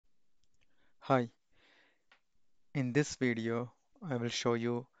Hi, in this video, I will show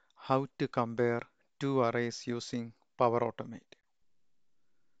you how to compare two arrays using Power Automate.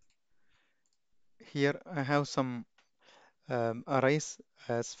 Here I have some arrays.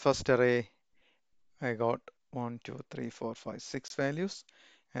 As first array, I got 1, 2, 3, 4, 5, 6 values,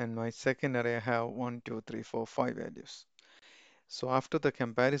 and my second array I have 1, 2, 3, 4, 5 values. So after the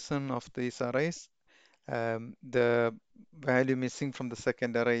comparison of these arrays, the value missing from the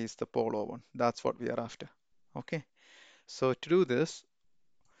second array is the polo one. That's what we are after. Okay, so to do this,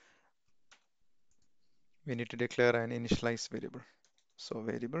 we need to declare an initialize variable. So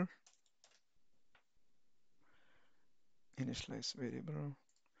variable initialize variable.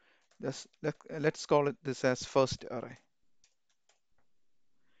 Let's call it this as first array,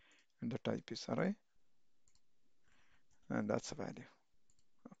 and the type is array, and that's a value.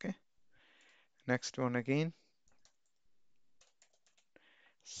 Okay. Next one again,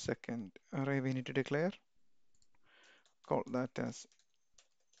 second array we need to declare. Call that as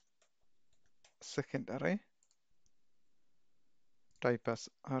second array, type as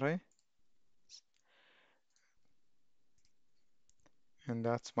array, and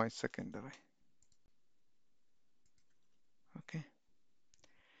that's my second array. Okay.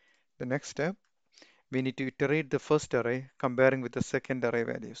 The next step, we need to iterate the first array comparing with the second array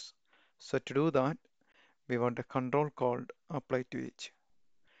values. So to do that, we want a control called apply to each.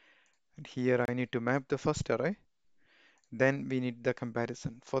 And here I need to map the first array. Then we need the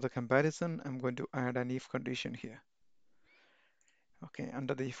comparison. For the comparison, I'm going to add an if condition here. Okay,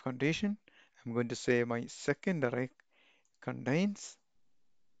 under the if condition, I'm going to say my second array contains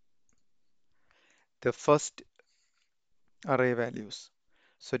the first array values.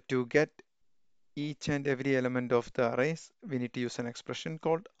 So to get each and every element of the arrays, we need to use an expression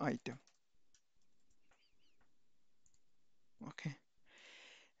called item. Okay,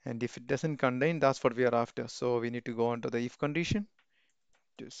 and if it doesn't contain, that's what we are after. So we need to go under the if condition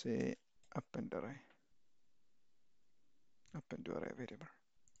to say append to array variable.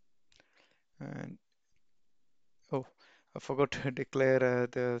 And oh, I forgot to declare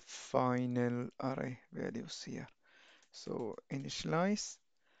the final array values here. So initialize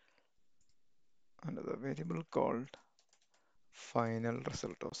another variable called final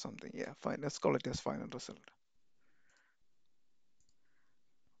result or something. Yeah, fine. Let's call it as final result.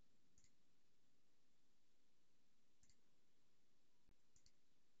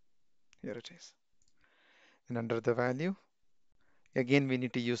 Here it is. And under the value, again, we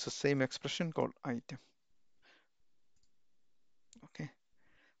need to use the same expression called item. Okay.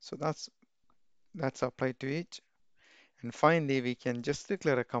 So that's applied to each. And finally, we can just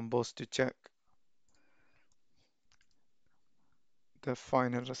declare a compose to check the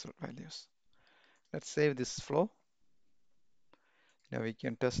final result values. Let's save this flow. Now we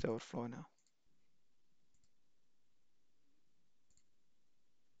can test our flow now.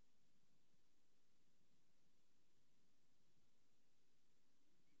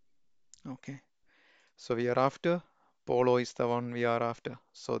 Okay. So we are after Polo is the one we are after.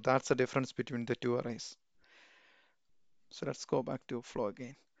 So that's the difference between the two arrays. So let's go back to flow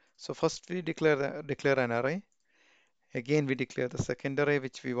again. So first we declare an array. Again we declare the second array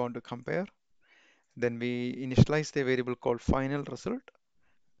which we want to compare. Then we initialize the variable called final result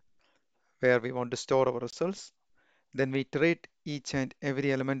where we want to store our results. Then we iterate each and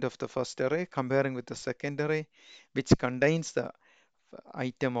every element of the first array comparing with the second array which contains the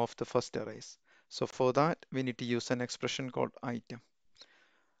item of the first arrays. So for that we need to use an expression called item.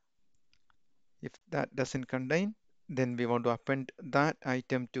 If that doesn't contain, then we want to append that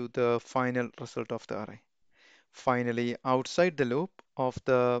item to the final result of the array. Finally, outside the loop of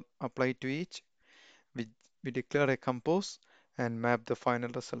the apply to each, we, we declare a compose and map the final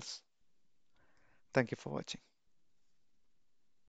results. Thank you for watching.